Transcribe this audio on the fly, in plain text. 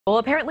Well,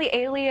 apparently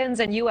aliens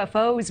and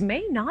UFOs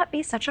may not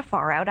be such a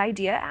far-out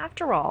idea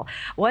after all.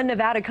 One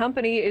Nevada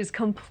company is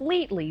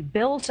completely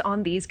built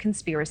on these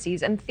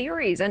conspiracies and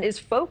theories and is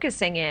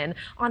focusing in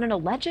on an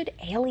alleged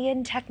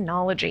alien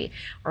technology.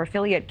 Our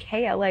affiliate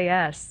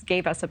KLAS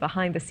gave us a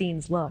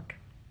behind-the-scenes look.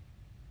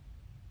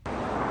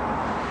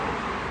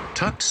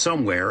 Tucked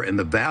somewhere in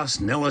the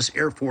vast Nellis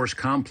Air Force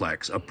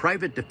complex, a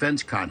private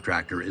defense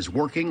contractor is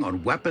working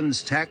on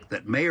weapons tech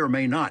that may or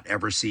may not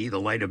ever see the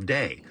light of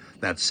day.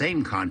 That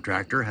same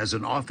contractor has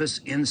an office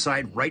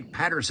inside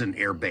Wright-Patterson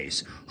Air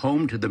Base,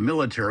 home to the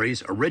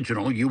military's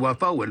original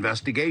UFO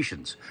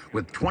investigations.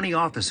 With 20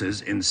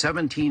 offices in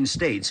 17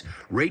 states,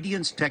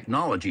 Radiance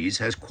Technologies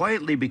has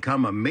quietly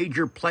become a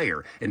major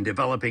player in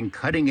developing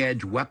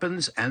cutting-edge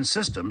weapons and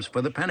systems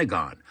for the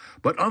Pentagon.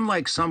 But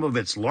unlike some of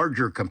its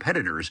larger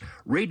competitors,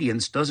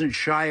 Radiance doesn't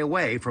shy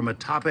away from a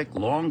topic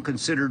long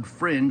considered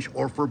fringe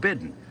or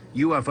forbidden: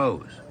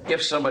 UFOs.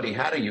 If somebody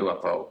had a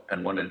UFO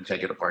and wanted to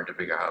take it apart to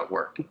figure out how it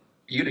worked,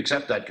 you'd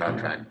accept that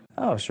contract?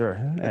 Oh, sure.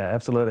 Yeah,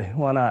 absolutely.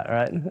 Why not,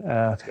 right?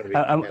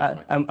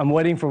 I'm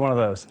waiting for one of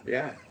those.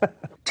 Yeah.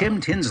 Tim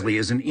Tinsley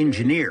is an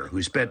engineer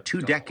who spent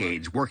 2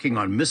 decades working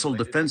on missile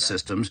defense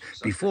systems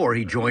before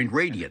he joined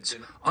Radiance.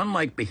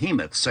 Unlike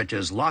behemoths such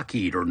as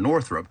Lockheed or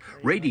Northrop,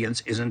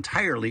 Radiance is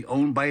entirely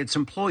owned by its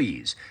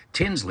employees.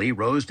 Tinsley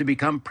rose to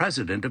become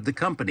president of the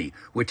company,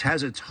 which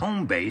has its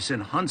home base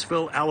in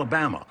Huntsville,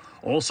 Alabama,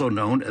 also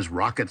known as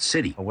Rocket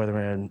City. Whether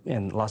we're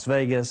in Las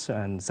Vegas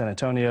and San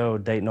Antonio,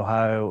 Dayton,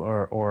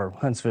 Ohio, or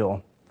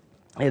Huntsville,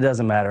 it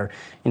doesn't matter.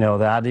 You know,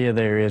 the idea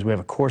there is we have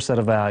a core set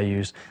of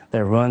values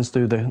that runs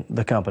through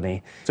the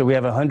company. So we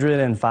have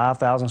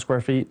 105,000 square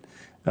feet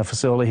of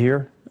facility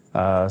here.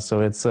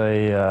 So it's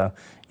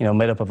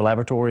made up of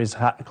laboratories,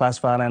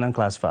 classified and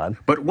unclassified.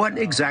 But what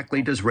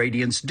exactly does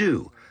Radiance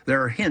do?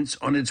 There are hints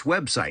on its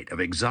website of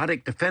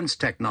exotic defense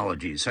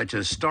technologies such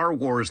as Star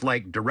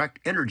Wars-like direct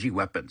energy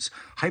weapons,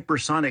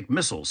 hypersonic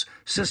missiles,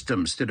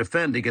 systems to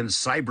defend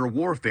against cyber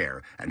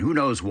warfare, and who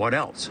knows what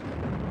else.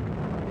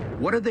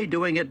 What are they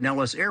doing at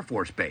Nellis Air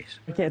Force Base?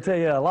 I can't tell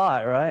you a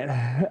lot,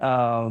 right?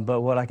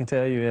 But what I can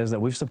tell you is that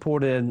we've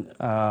supported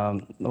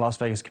the Las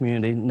Vegas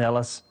community,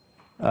 Nellis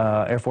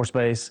Air Force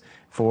Base,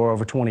 for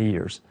over 20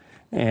 years.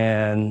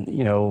 And,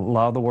 you know, a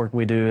lot of the work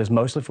we do is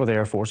mostly for the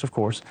Air Force, of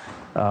course,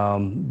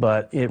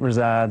 but it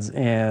resides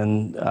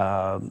in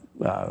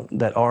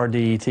that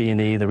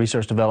RD-T&E, the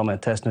Research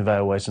Development Test and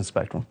Evaluation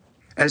spectrum.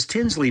 As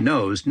Tinsley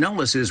knows,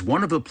 Nellis is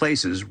one of the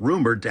places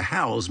rumored to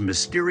house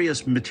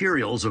mysterious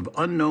materials of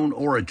unknown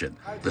origin.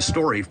 The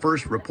story,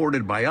 first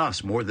reported by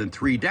us more than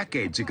 3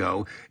 decades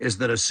ago, is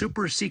that a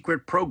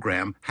super-secret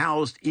program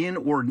housed in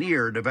or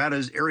near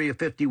Nevada's Area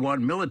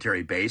 51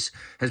 military base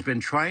has been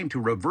trying to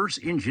reverse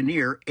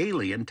engineer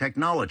alien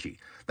technology.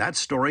 That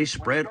story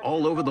spread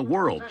all over the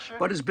world,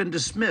 but has been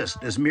dismissed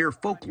as mere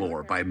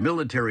folklore by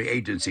military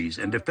agencies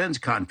and defense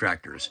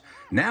contractors.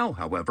 Now,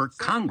 however,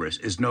 Congress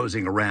is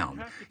nosing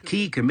around.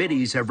 Key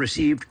committees have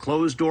received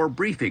closed-door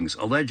briefings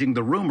alleging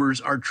the rumors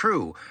are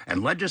true,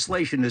 and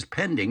legislation is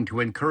pending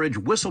to encourage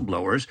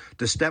whistleblowers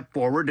to step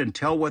forward and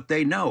tell what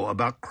they know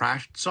about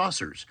crashed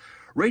saucers.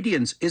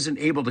 Radiance isn't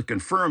able to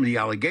confirm the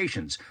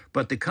allegations,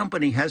 but the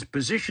company has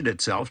positioned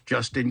itself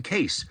just in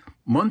case.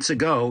 Months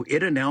ago,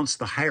 it announced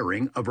the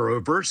hiring of a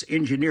reverse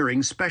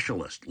engineering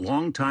specialist,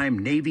 longtime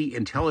Navy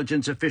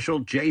intelligence official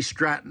Jay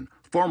Stratton,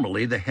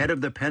 formerly the head of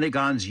the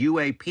Pentagon's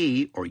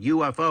UAP or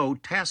UFO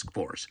task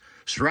force.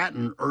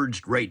 Stratton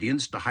urged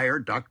Radiance to hire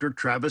Dr.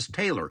 Travis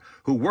Taylor,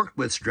 who worked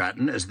with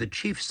Stratton as the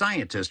chief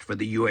scientist for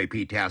the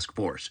UAP task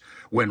force.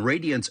 When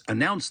Radiance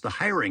announced the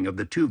hiring of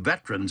the 2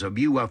 veterans of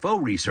UFO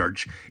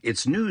research,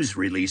 its news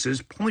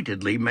releases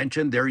pointedly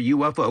mentioned their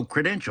UFO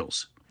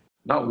credentials.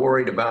 Not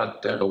worried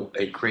about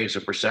it creates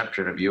a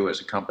perception of you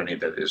as a company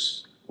that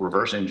is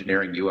reverse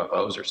engineering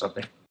UFOs or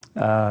something?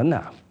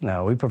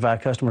 No. We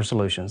provide customer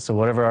solutions. So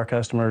whatever our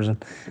customers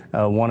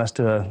want us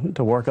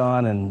to work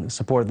on and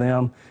support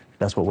them,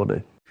 that's what we'll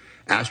do.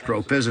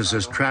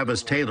 Astrophysicist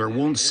Travis Taylor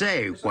won't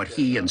say what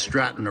he and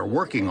Stratton are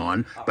working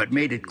on, but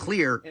made it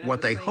clear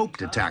what they hope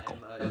to tackle.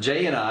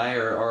 Jay and I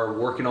are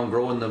working on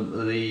growing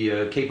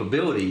the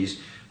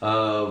capabilities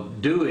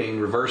of doing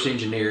reverse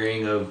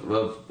engineering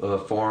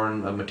of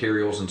foreign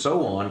materials and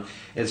so on.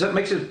 And so it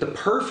makes it the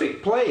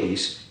perfect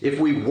place if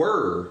we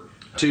were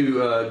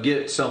to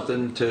get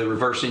something to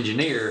reverse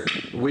engineer.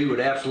 We would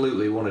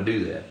absolutely want to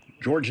do that.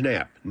 George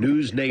Knapp,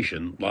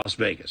 NewsNation, Las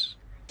Vegas.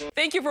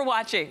 Thank you for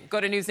watching. Go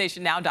to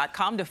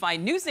newsnationnow.com to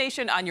find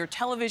NewsNation on your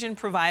television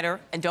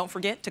provider. And don't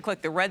forget to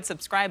click the red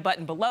subscribe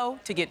button below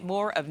to get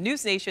more of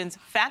NewsNation's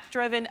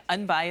fact-driven,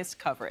 unbiased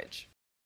coverage.